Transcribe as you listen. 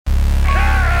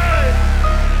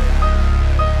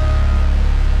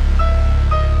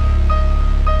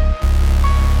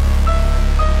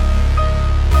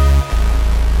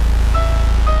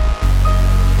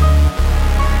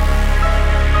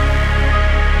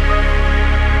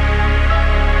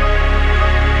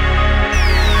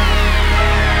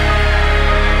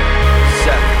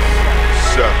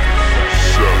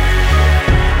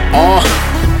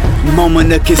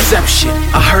moment of conception.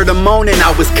 I heard a moan and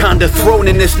I was kinda thrown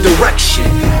in this direction.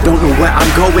 Don't know where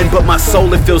I'm going, but my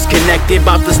soul, it feels connected.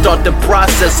 About to start the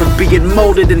process of being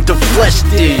molded into flesh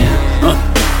then.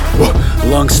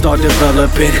 Lungs start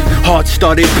developing, heart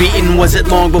started beating. Was it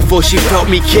long before she felt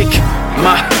me kick?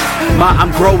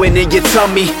 I'm growing in your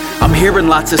tummy. I'm hearing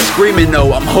lots of screaming,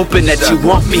 though I'm hoping that you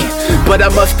want me. But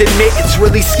I must admit, it's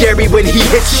really scary when he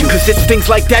hits you, cause it's things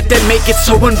like that that make it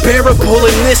so unbearable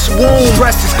in this womb.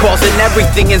 Stress is causing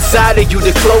everything inside of you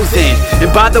to close in. And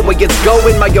by the way it's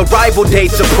going, my arrival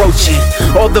date's approaching.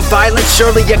 All the violence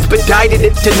surely expedited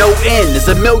it to no end. There's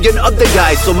a million other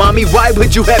guys, so mommy, why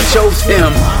would you have chose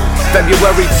him?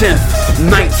 February 10th,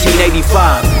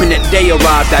 1985. When that day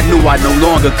arrived, I knew I no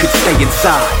longer could stay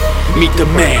inside. Meet the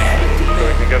man. So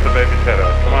we can get the baby's head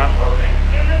out. Come on.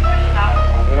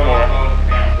 A little more.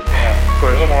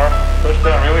 Push. A little more. Push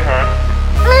down really hard.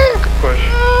 Push.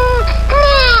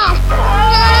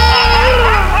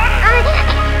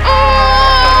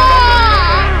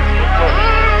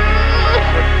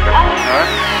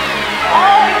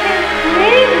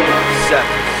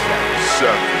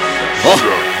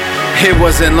 It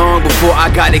wasn't long before I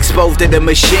got exposed to the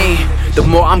machine. The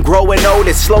more I'm growing old,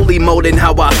 it's slowly molding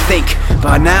how I think.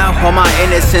 By now, all my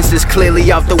innocence is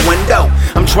clearly out the window.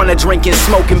 I'm trying to drink and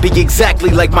smoke and be exactly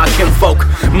like my kinfolk.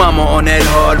 Mama on that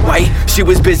hard white, she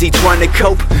was busy trying to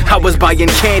cope. I was buying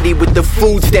candy with the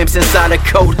food stamps inside a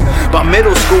coat. By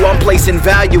middle school, I'm placing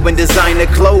value in designer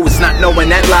clothes, not knowing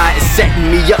that lie is setting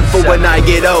me up for when I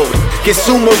get old.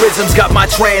 Consumerism's got my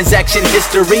transaction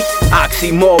history.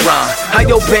 Oxymoron, how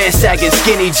your band sagging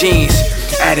skinny jeans.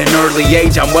 At an early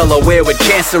age, I'm well aware what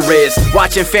cancer is.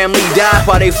 Watching family die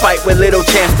while they fight with little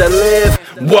chance to live.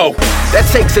 Whoa, that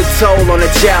takes a toll on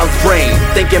a child's brain.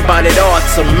 Thinking about it all,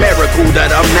 it's a miracle that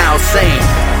I'm now sane.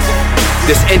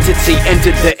 This entity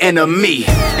entered the enemy,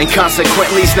 and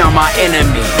consequently is now my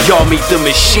enemy. Y'all meet the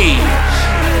machine.